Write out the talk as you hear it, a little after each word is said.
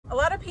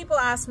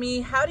ask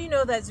me, how do you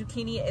know that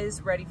zucchini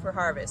is ready for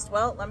harvest?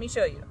 Well, let me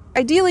show you.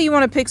 Ideally, you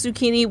want to pick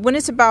zucchini when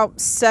it's about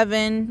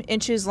 7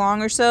 inches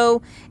long or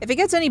so. If it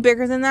gets any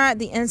bigger than that,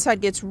 the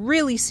inside gets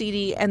really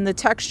seedy and the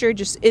texture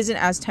just isn't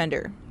as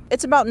tender.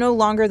 It's about no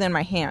longer than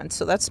my hand,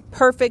 so that's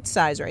perfect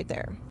size right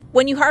there.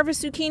 When you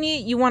harvest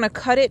zucchini, you want to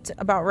cut it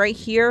about right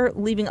here,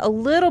 leaving a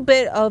little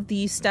bit of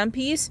the stem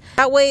piece.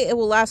 That way it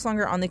will last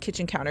longer on the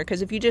kitchen counter,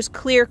 because if you just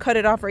clear cut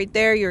it off right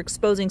there, you're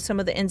exposing some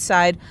of the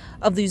inside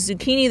of the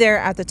zucchini there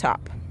at the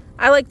top.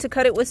 I like to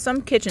cut it with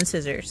some kitchen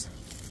scissors.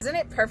 Isn't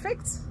it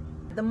perfect?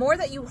 The more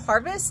that you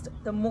harvest,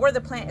 the more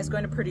the plant is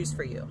going to produce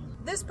for you.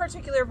 This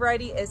particular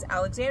variety is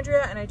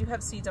Alexandria, and I do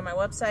have seeds on my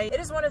website. It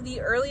is one of the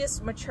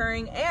earliest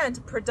maturing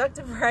and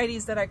productive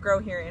varieties that I grow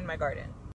here in my garden.